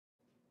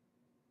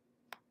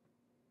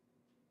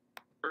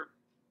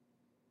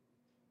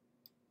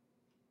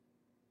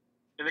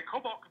In the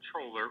Cobalt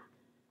controller,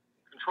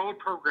 controller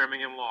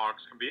programming and logs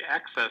can be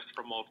accessed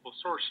from multiple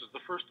sources. The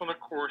first one, of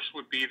course,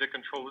 would be the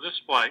controller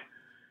display,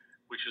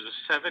 which is a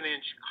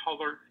 7-inch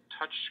color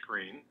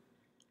touchscreen.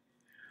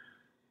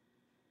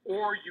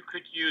 Or you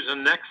could use a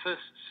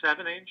Nexus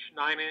 7-inch,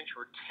 9-inch,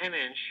 or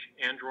 10-inch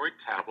Android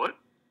tablet.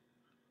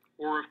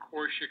 Or, of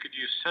course, you could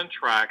use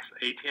Centrac's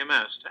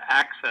ATMS to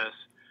access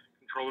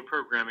controller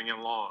programming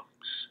and logs.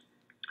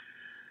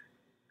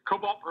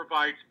 Cobalt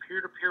provides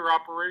peer-to-peer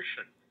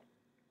operation,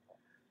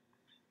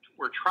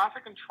 where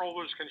traffic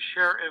controllers can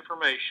share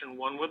information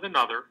one with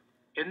another,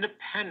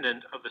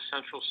 independent of the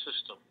central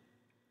system.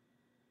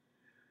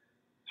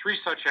 3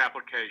 such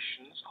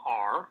applications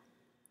are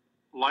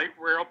light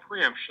rail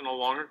preemption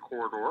along a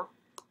corridor,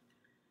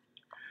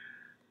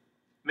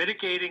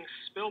 mitigating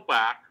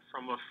spillback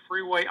from a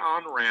freeway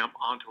on-ramp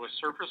onto a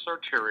surface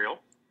arterial,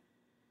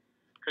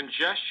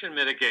 congestion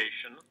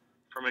mitigation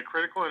from a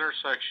critical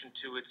intersection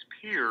to its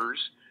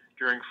peers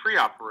during free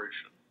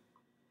operation.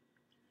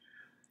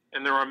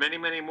 And there are many,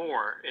 many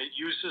more. It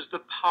uses the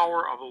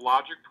power of a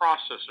logic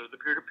processor, the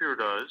peer-to-peer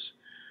does,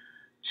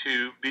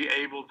 to be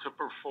able to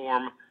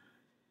perform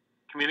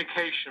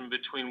communication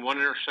between one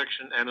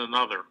intersection and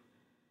another.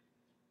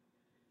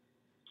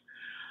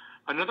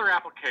 Another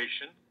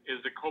application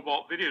is the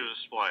Cobalt video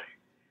display.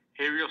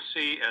 Here you'll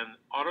see an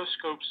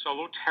Autoscope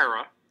Solo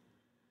Terra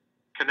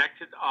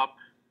connected up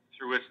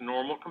through its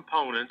normal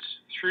components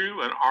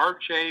through an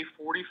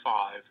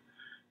RJ45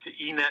 to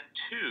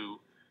ENET2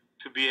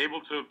 to be able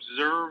to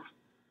observe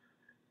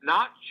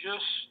not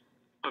just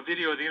a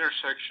video of the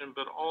intersection,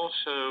 but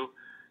also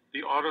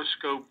the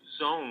autoscope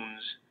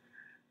zones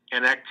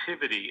and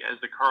activity as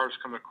the cars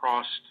come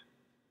across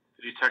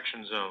the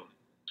detection zones.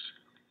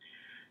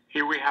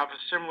 Here we have a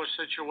similar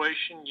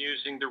situation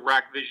using the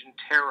RackVision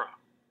Terra.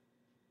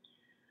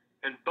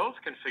 In both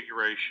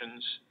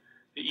configurations,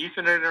 the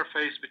Ethernet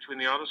interface between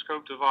the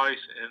autoscope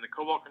device and the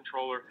Cobalt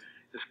controller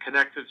is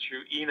connected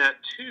through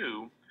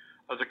ENET2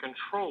 of the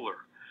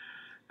controller.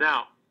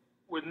 Now,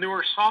 with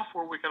newer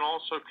software, we can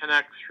also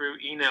connect through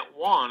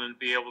ENET1 and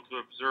be able to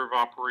observe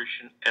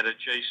operation at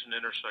adjacent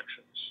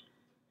intersections.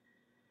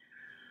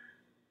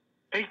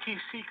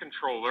 ATC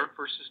controller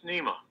versus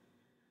NEMA.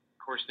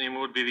 Of course, NEMA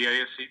would be the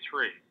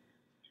ASC3.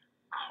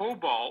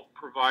 Cobalt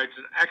provides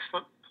an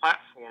excellent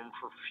platform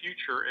for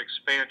future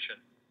expansion,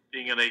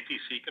 being an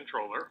ATC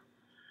controller,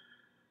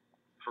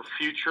 for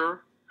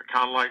future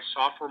account-like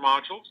software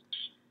modules,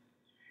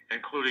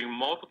 including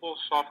multiple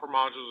software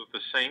modules at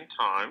the same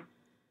time,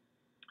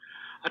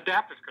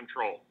 adaptive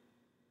control,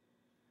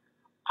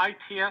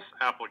 ITS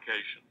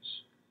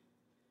applications,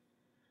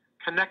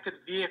 connected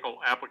vehicle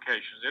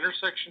applications,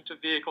 intersection to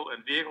vehicle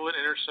and vehicle at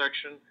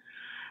intersection.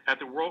 At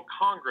the World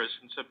Congress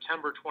in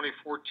September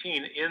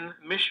 2014 in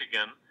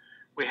Michigan,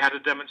 we had a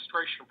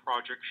demonstration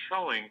project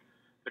showing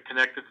the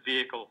connected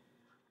vehicle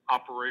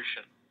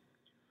operation.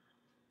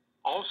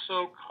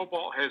 Also,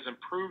 Cobalt has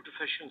improved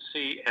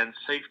efficiency and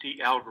safety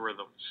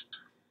algorithms.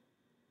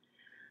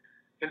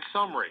 In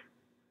summary,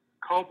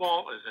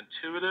 Cobalt is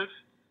intuitive,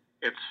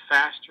 it's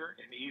faster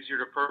and easier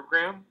to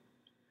program,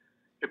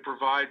 it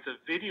provides a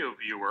video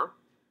viewer,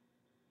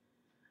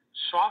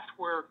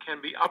 software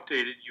can be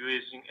updated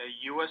using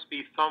a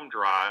USB thumb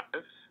drive.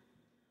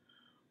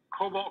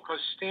 Cobalt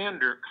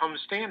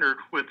comes standard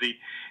with the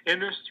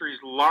industry's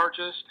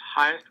largest,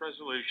 highest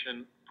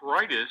resolution,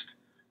 brightest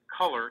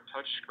color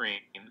touchscreen.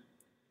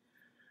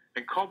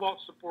 And Cobalt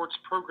supports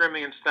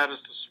programming and status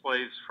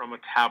displays from a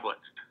tablet.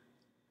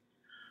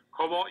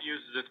 Cobalt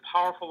uses its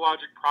powerful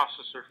logic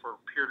processor for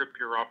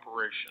peer-to-peer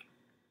operation.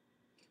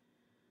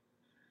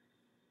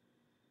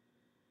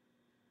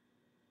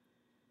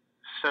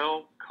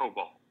 Sell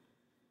Cobalt.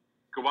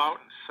 Go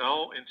out and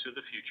sell into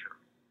the future.